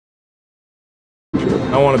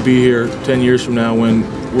I want to be here 10 years from now when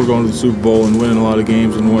we're going to the Super Bowl and winning a lot of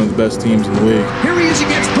games and one of the best teams in the league. Here he is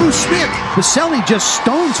against Bruce Smith. Boselli just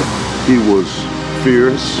stones him. He was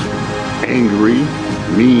fierce, angry,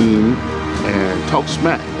 mean, and talk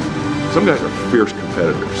smack. Some guys are fierce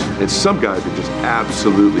competitors, and some guys are just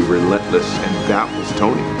absolutely relentless, and that was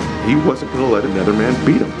Tony. He wasn't going to let another man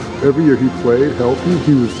beat him. Every year he played healthy,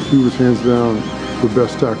 he was hands down the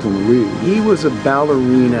best tackle in the league. He was a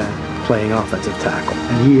ballerina playing offensive tackle.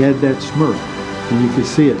 And he had that smirk, and you could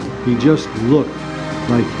see it. He just looked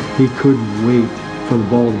like he couldn't wait for the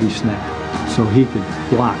ball to be snapped so he could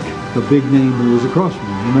block the big name who was across from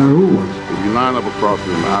him, no matter who it was. If you line up across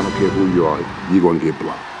from him, I don't care who you are, you're going to get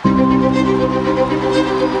blocked.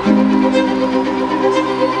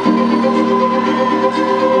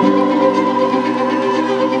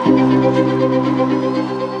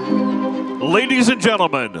 Ladies and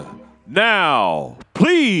gentlemen, now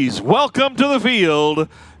please welcome to the field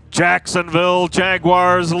Jacksonville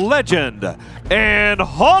Jaguars legend and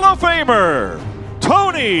Hall of Famer,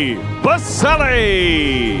 Tony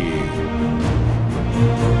Boselli.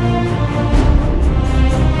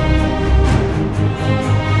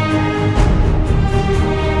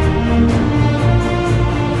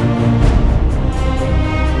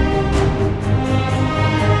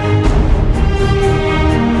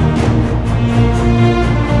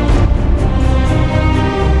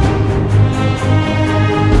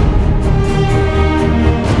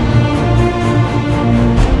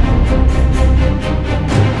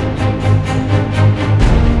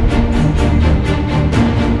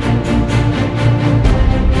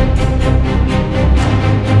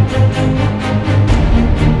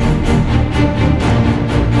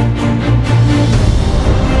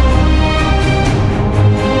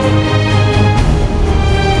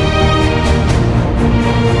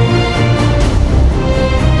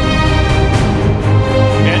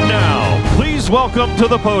 Welcome to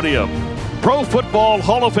the podium, Pro Football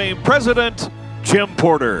Hall of Fame President, Jim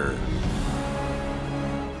Porter.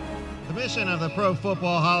 The mission of the Pro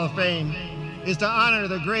Football Hall of Fame is to honor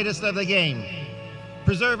the greatest of the game,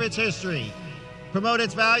 preserve its history, promote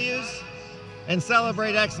its values, and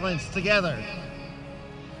celebrate excellence together.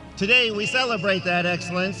 Today, we celebrate that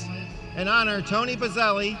excellence and honor Tony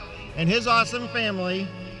Boselli and his awesome family.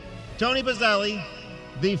 Tony Boselli,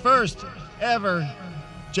 the first ever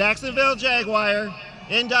Jacksonville Jaguar,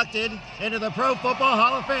 inducted into the Pro Football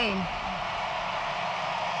Hall of Fame.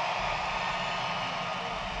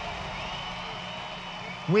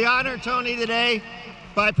 We honor Tony today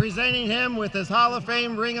by presenting him with his Hall of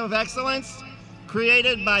Fame Ring of Excellence,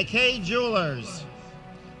 created by Kay Jewelers.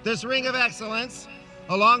 This Ring of Excellence,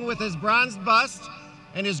 along with his bronze bust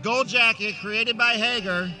and his gold jacket created by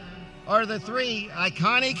Hager, are the three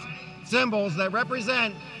iconic symbols that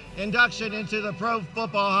represent induction into the Pro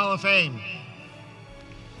Football Hall of Fame.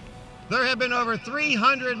 There have been over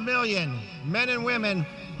 300 million men and women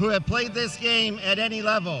who have played this game at any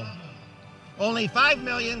level. Only 5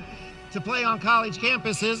 million to play on college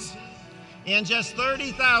campuses, and just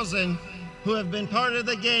 30,000 who have been part of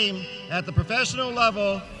the game at the professional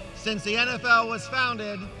level since the NFL was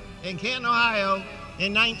founded in Canton, Ohio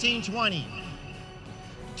in 1920.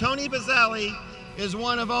 Tony Boselli is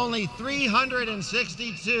one of only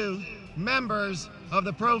 362 members of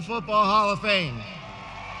the Pro Football Hall of Fame.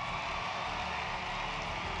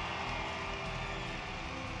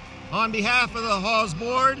 On behalf of the Hall's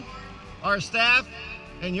board, our staff,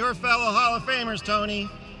 and your fellow Hall of Famers, Tony,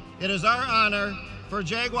 it is our honor for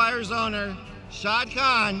Jaguars owner Shad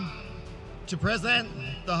Khan to present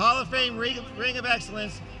the Hall of Fame Ring of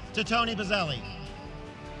Excellence to Tony Boselli.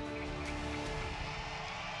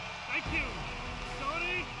 Thank you.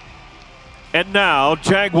 And now,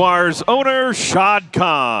 Jaguars owner Shad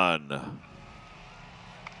Khan.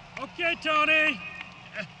 Okay, Tony.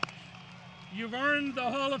 You've earned the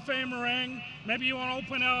Hall of Fame ring. Maybe you want to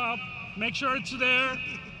open it up, make sure it's there.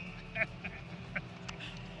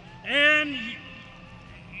 And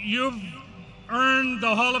you've earned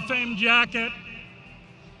the Hall of Fame jacket.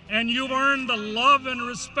 And you've earned the love and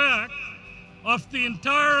respect of the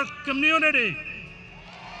entire community.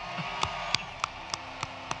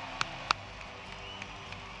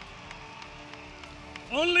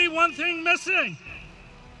 Only one thing missing: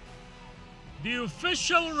 the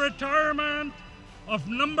official retirement of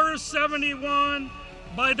number 71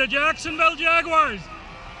 by the Jacksonville Jaguars.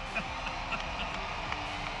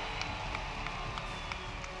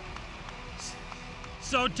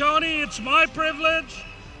 So Tony, it's my privilege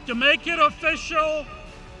to make it official,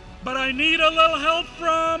 but I need a little help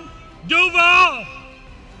from Duval.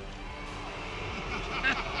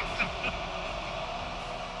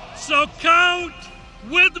 So count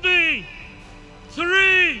with me.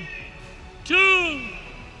 3, 2,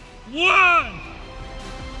 1.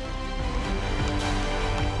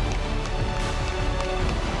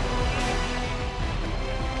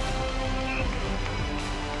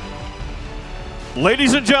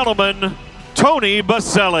 Ladies and gentlemen, Tony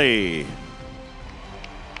Boselli.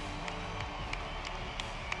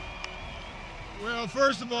 Well,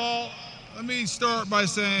 first of all, let me start by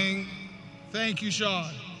saying thank you,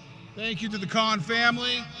 Sean. Thank you to the Kahn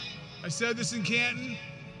family. I said this in Canton.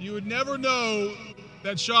 You would never know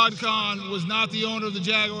that Shad Khan was not the owner of the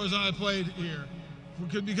Jaguars when I played here.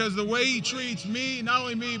 Because the way he treats me, not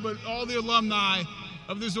only me, but all the alumni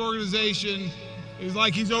of this organization is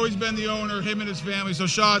like he's always been the owner, him and his family. So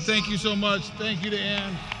Shad, thank you so much. Thank you to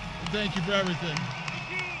Ann, and thank you for everything.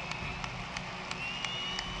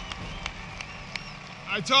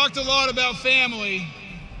 I talked a lot about family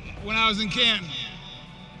when I was in Canton.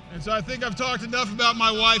 And so I think I've talked enough about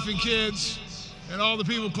my wife and kids and all the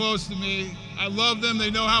people close to me. I love them.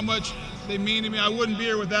 They know how much they mean to me. I wouldn't be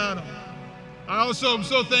here without them. I also am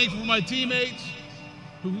so thankful for my teammates,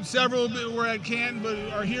 who several were at Canton but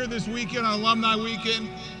are here this weekend on Alumni Weekend.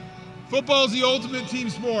 Football is the ultimate team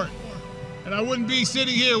sport. And I wouldn't be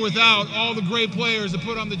sitting here without all the great players that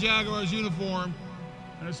put on the Jaguars uniform.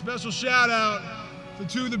 And a special shout out to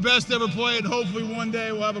two of the best ever played. Hopefully one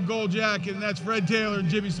day we'll have a gold jacket, and that's Fred Taylor and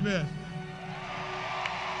Jimmy Smith.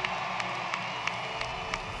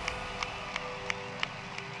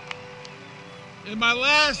 In my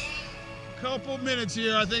last couple minutes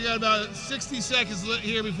here, I think I had about 60 seconds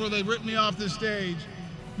here before they ripped me off this stage.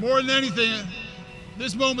 More than anything,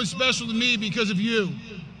 this moment's special to me because of you.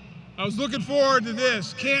 I was looking forward to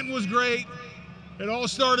this. Canton was great. It all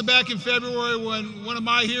started back in February when one of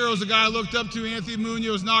my heroes, a guy I looked up to, Anthony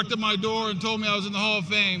Munoz, knocked at my door and told me I was in the Hall of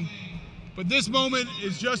Fame. But this moment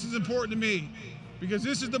is just as important to me because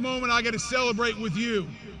this is the moment I get to celebrate with you.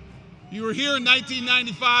 You were here in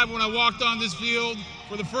 1995 when I walked on this field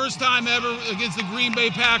for the first time ever against the Green Bay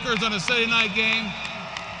Packers on a Saturday night game.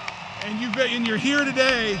 And you're here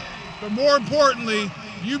today, but more importantly,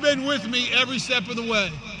 you've been with me every step of the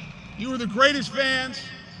way. You were the greatest fans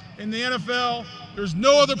in the NFL. There's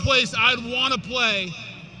no other place I'd want to play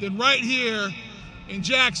than right here in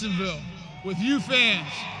Jacksonville with you fans.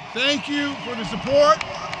 Thank you for the support.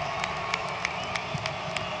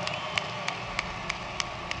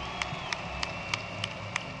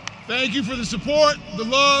 Thank you for the support, the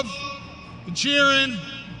love, the cheering.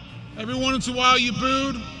 Every once in a while you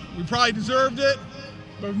booed. We probably deserved it.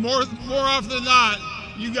 But more often than not,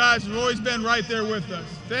 you guys have always been right there with us.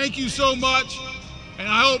 Thank you so much. And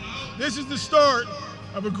I hope this is the start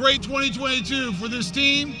of a great 2022 for this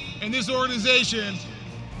team and this organization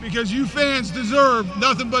because you fans deserve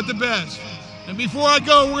nothing but the best. And before I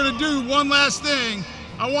go, we're going to do one last thing.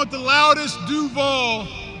 I want the loudest Duval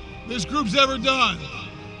this group's ever done.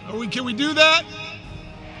 Can we do that?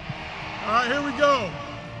 All right, here we go.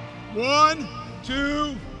 1,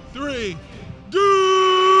 2, 3. Duval!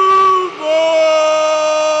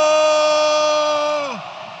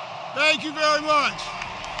 Thank you very much.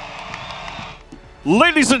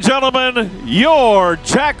 Ladies and gentlemen, your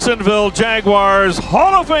Jacksonville Jaguars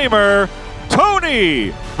Hall of Famer,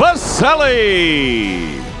 Tony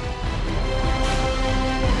Boselli.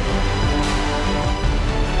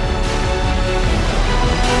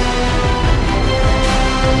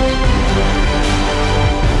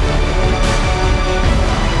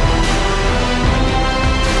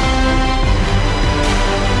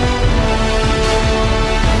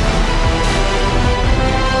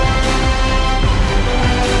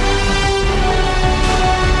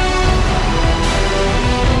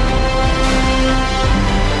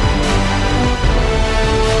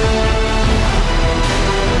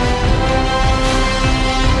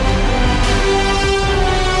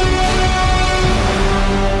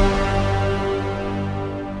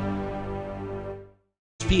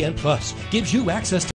 ESPN Plus gives you access to